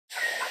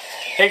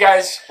Hey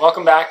guys,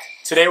 welcome back.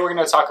 Today we're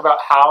going to talk about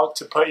how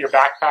to put your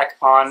backpack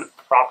on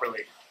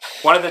properly.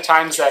 One of the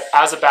times that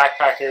as a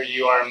backpacker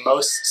you are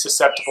most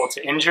susceptible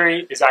to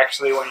injury is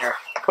actually when you're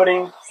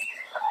putting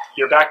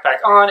your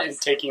backpack on and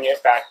taking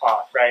it back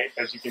off, right?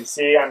 As you can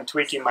see, I'm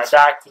tweaking my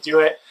back to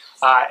do it,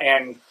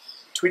 and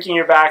tweaking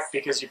your back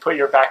because you put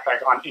your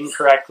backpack on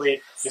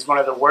incorrectly is one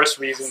of the worst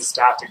reasons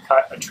to have to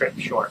cut a trip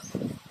short.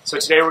 So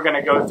today we're going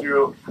to go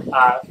through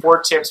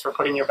 4 tips for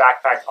putting your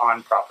backpack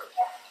on properly.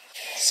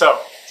 So,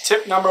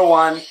 tip number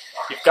 1,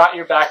 you've got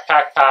your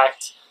backpack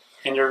packed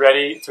and you're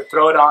ready to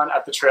throw it on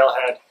at the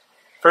trailhead.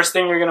 First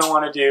thing you're going to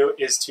want to do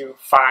is to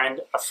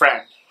find a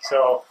friend.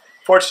 So,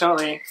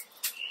 fortunately,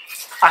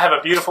 I have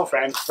a beautiful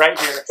friend right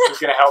here who's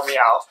going to help me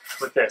out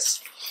with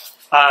this.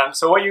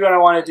 So what you're going to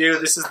want to do,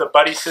 this is the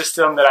buddy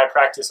system that I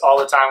practice all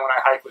the time when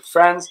I hike with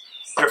friends.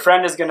 Your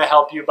friend is going to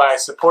help you by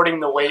supporting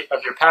the weight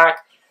of your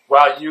pack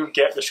while you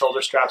get the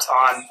shoulder straps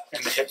on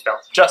and the hip belt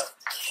adjusted.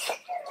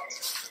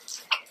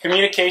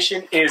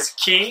 Communication is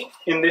key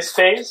in this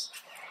phase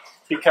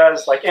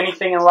because, like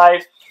anything in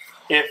life,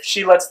 if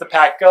she lets the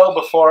pack go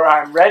before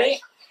I'm ready,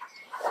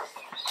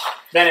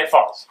 then it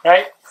falls,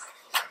 right?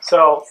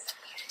 So,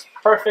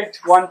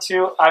 perfect, 1,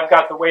 2, I've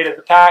got the weight of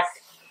the pack,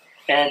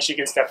 and she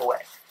can step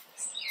away.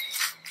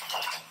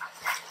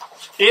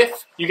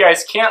 If you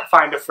guys can't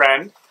find a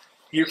friend,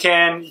 you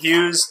can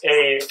use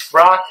a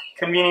rock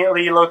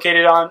conveniently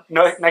located on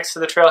next to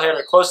the trailhead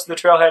or close to the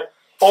trailhead,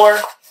 or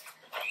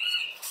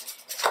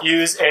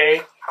use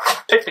a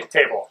picnic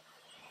table,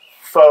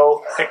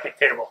 faux picnic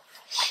table.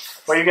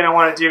 What you're going to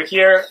want to do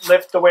here,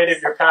 lift the weight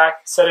of your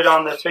pack, set it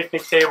on the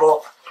picnic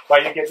table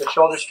while you get the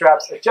shoulder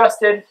straps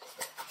adjusted.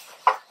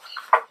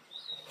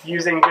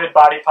 Using good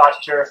body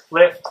posture,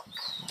 lift,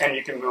 and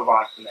you can move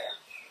on from there.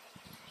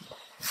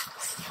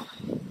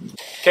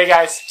 Okay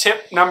guys,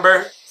 tip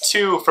number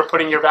 2 for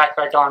putting your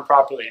backpack on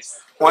properly.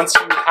 Once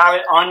you have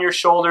it on your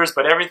shoulders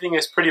but everything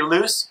is pretty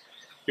loose,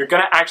 you're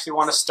going to actually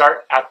want to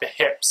start at the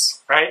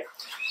hips, right?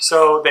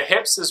 So the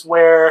hips is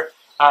where,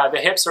 the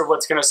hips are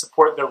what's going to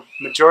support the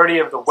majority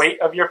of the weight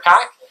of your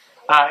pack.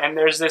 And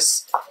there's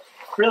this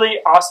really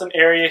awesome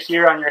area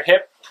here on your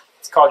hip.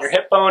 It's called your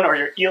hip bone or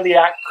your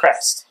iliac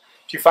crest.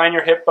 If you find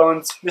your hip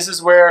bones, this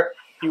is where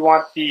you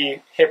want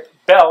the hip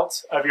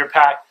belt of your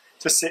pack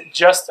to sit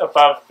just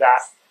above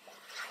that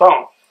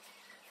bone.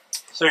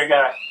 So you're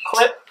going to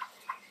clip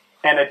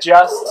and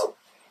adjust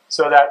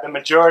so that the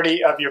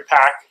majority of your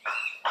pack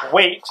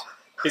weight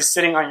is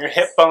sitting on your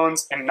hip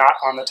bones and not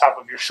on the top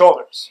of your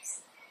shoulders.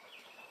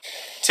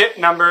 Tip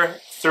number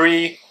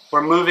 3,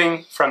 we're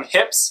moving from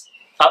hips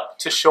up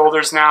to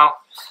shoulders now.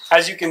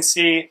 As you can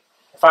see,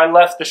 if I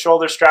left the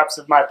shoulder straps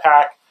of my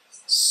pack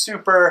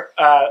super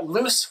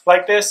loose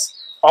like this,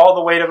 all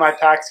the weight of my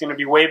pack is going to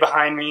be way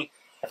behind me.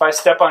 If I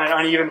step on an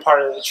uneven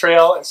part of the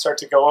trail and start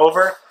to go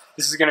over,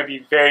 this is going to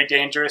be very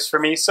dangerous for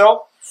me,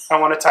 so I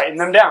want to tighten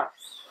them down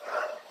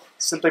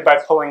simply by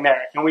pulling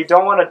there. And we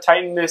don't want to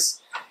tighten this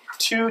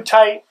too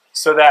tight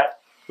so that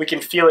we can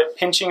feel it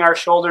pinching our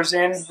shoulders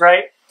in,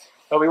 right?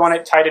 But we want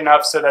it tight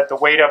enough so that the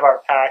weight of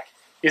our pack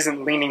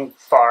isn't leaning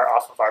far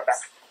off of our back.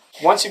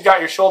 Once you've got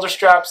your shoulder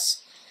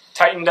straps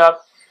tightened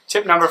up,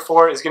 tip number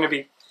 4 is going to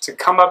be to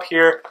come up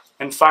here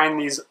and find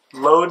these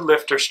load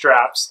lifter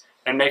straps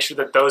and make sure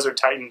that those are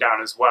tightened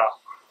down as well.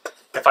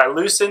 If I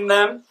loosen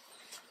them,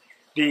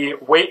 the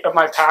weight of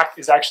my pack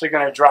is actually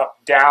going to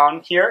drop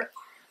down here.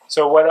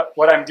 So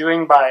what I'm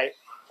doing by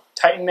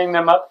tightening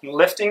them up and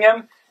lifting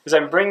them is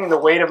I'm bringing the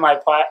weight of my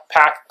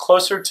pack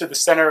closer to the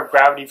center of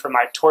gravity for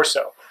my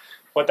torso.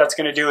 What that's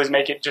going to do is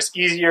make it just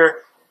easier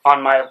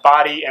on my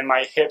body and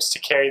my hips to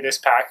carry this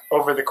pack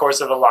over the course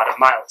of a lot of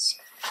miles.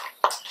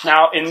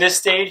 Now in this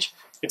stage,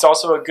 it's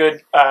also a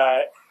good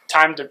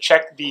time to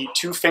check the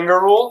 2-finger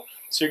rule.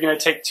 So you're going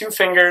to take 2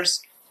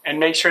 fingers and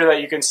make sure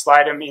that you can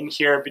slide them in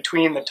here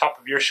between the top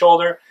of your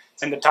shoulder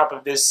and the top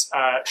of this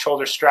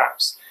shoulder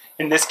straps.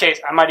 In this case,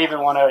 I might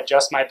even want to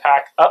adjust my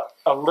pack up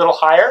a little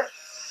higher,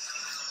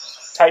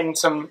 tighten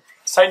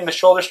the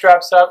shoulder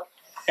straps up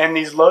and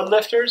these load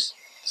lifters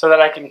so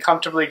that I can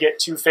comfortably get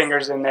 2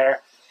 fingers in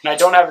there and I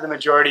don't have the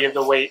majority of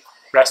the weight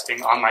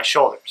resting on my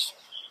shoulders.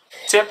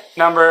 Tip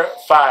number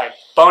 5,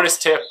 bonus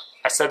tip.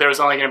 I said there was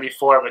only going to be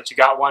 4, but you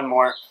got 1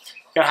 more. It's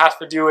going to have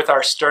to do with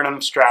our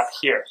sternum strap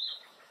here.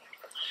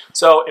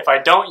 So if I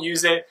don't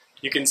use it,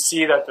 you can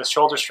see that the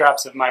shoulder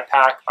straps of my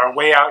pack are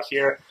way out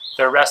here.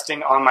 They're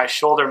resting on my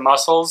shoulder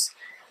muscles.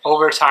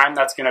 Over time,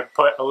 that's going to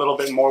put a little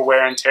bit more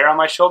wear and tear on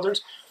my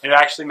shoulders. And it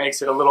actually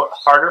makes it a little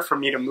harder for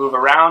me to move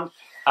around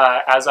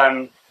as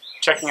I'm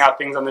checking out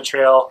things on the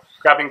trail,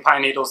 grabbing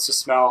pine needles to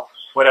smell,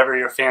 whatever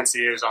your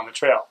fancy is on the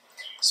trail.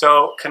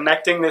 So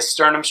connecting this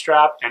sternum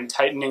strap and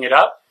tightening it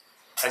up,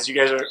 as you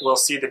guys will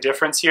see the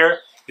difference here,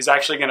 is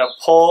actually going to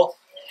pull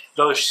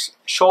those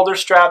shoulder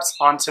straps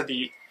onto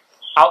the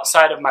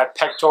outside of my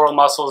pectoral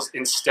muscles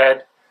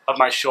instead of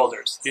my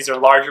shoulders. These are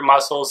larger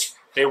muscles.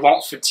 They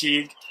won't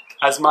fatigue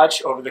as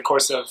much over the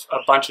course of a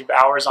bunch of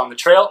hours on the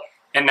trail,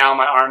 and now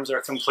my arms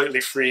are completely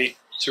free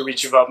to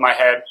reach above my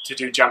head to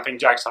do jumping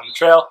jacks on the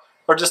trail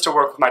or just to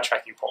work with my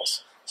trekking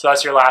poles. So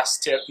that's your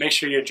last tip. Make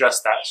sure you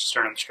adjust that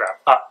sternum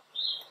strap up.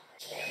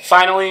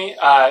 Finally,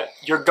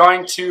 you're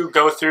going to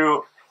go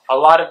through a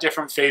lot of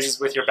different phases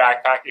with your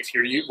backpack if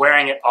you're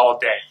wearing it all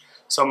day.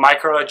 So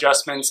micro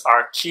adjustments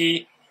are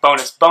key.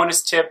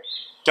 Bonus tip,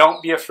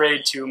 don't be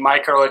afraid to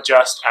micro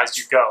adjust as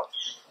you go.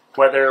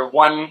 Whether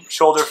one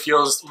shoulder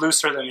feels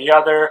looser than the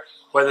other,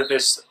 whether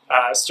this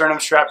sternum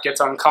strap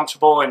gets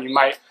uncomfortable and you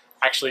might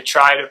actually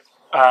try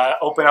to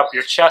open up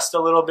your chest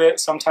a little bit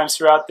sometimes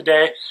throughout the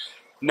day.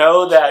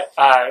 Know that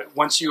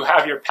once you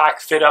have your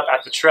pack fit up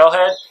at the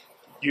trailhead,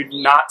 you're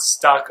not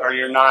stuck or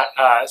you're not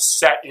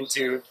set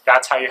into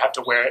that's how you have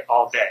to wear it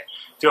all day.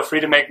 Feel free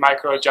to make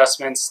micro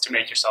adjustments to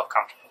make yourself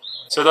comfortable.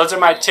 So those are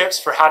my tips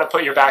for how to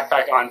put your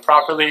backpack on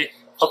properly.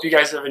 Hope you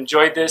guys have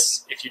enjoyed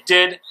this. If you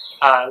did,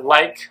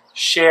 like,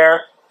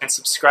 share, and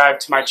subscribe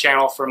to my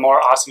channel for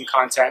more awesome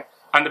content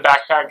on the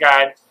Backpack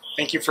Guide.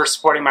 Thank you for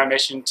supporting my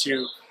mission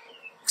to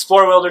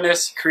explore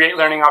wilderness, create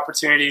learning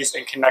opportunities,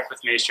 and connect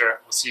with nature.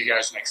 We'll see you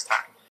guys next time.